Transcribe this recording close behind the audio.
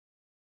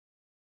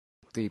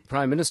The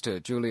Prime Minister,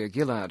 Julia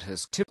Gillard,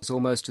 has tips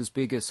almost as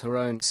big as her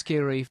own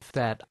scary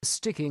fat,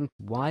 sticking,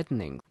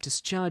 widening,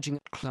 discharging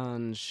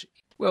plunge.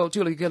 Well,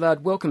 Julia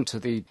Gillard, welcome to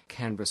the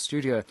Canberra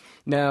studio.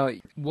 Now,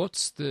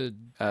 what's the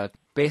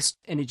best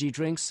energy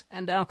drinks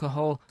and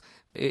alcohol?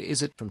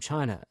 Is it from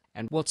China?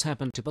 And what's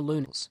happened to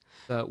balloons?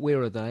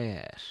 Where are they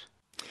at?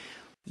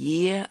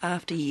 Year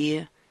after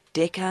year,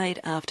 decade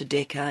after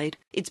decade,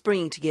 it's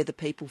bringing together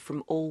people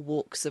from all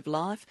walks of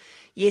life.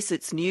 Yes,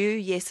 it's new.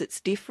 Yes, it's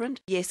different.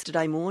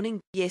 Yesterday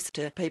morning, yes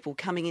to people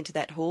coming into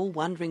that hall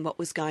wondering what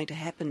was going to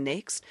happen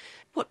next.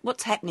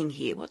 What's happening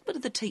here? What are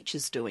the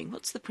teachers doing?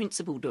 What's the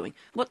principal doing?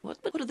 What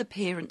are the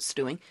parents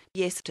doing?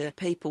 Yes to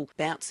people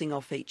bouncing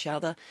off each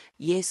other.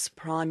 Yes,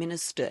 Prime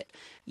Minister.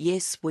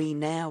 Yes, we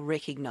now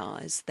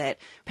recognise that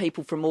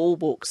people from all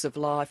walks of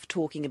life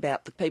talking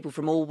about the people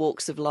from all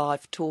walks of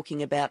life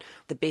talking about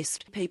the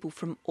best people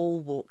from all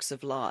walks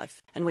of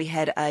life. And we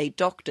had a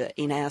doctor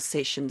in our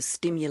session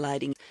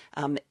stimulating,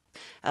 the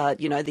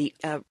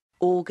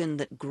organ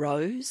that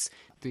grows.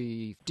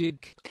 The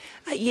dig?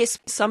 Yes,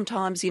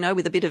 sometimes,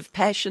 with a bit of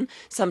passion,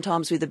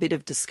 sometimes with a bit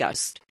of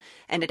disgust.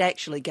 And it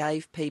actually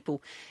gave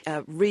people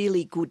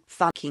really good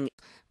funking.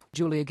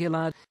 Julia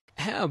Gillard,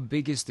 how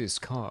big is this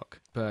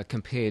cock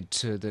compared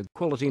to the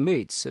quality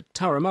meats at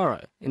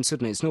Turramurra in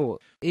Sydney's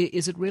north?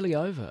 Is it really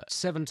over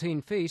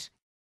 17 feet?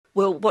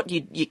 Well, what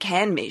you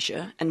can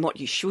measure and what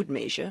you should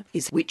measure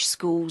is which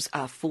schools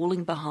are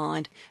falling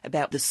behind,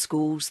 about the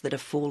schools that are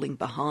falling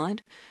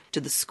behind, to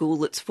the school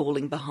that's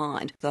falling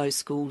behind, those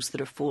schools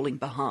that are falling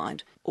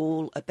behind,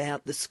 all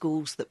about the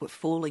schools that were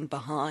falling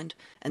behind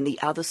and the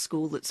other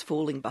school that's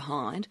falling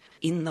behind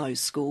in those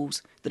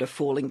schools that are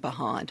falling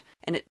behind.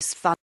 And it's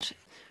fun.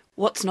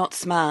 What's not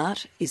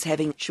smart is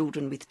having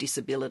children with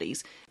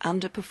disabilities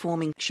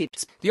underperforming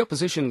ships. The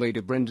opposition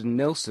leader, Brendan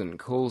Nelson,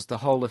 calls the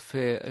whole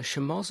affair a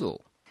schmozzle.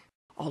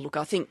 Oh, look,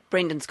 I think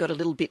Brendan's got a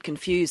little bit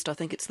confused. I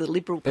think it's the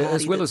Liberal Party.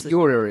 As well as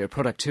your area,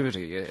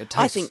 productivity.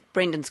 I think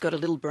Brendan's got a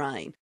little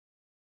brain.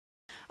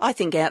 I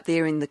think out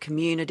there in the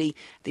community,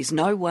 there's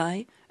no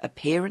way a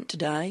parent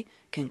today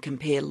can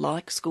compare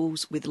like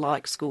schools with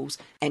like schools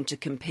and to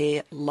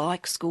compare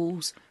like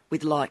schools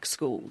with like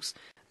schools.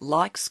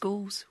 Like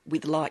schools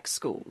with like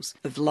schools,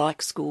 of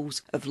like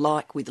schools, of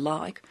like with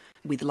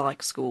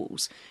like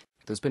schools.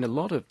 There's been a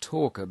lot of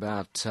talk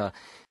about...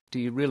 do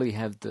you really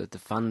have the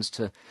funds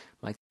to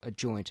make a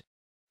joint?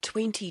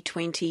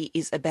 2020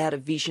 is about a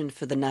vision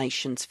for the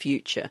nation's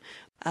future.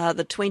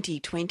 The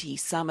 2020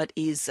 summit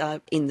is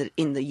in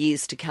the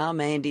years to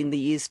come and in the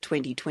years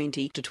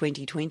 2020 to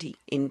 2020,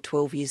 in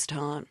 12 years'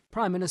 time.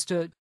 Prime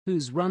Minister,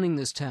 who's running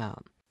this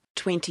town?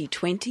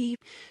 2020.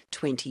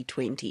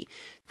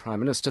 Prime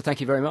Minister,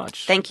 thank you very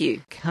much. Thank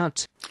you.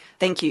 Cut.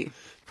 Thank you.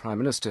 Prime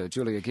Minister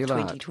Julia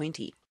Gillard.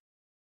 2020.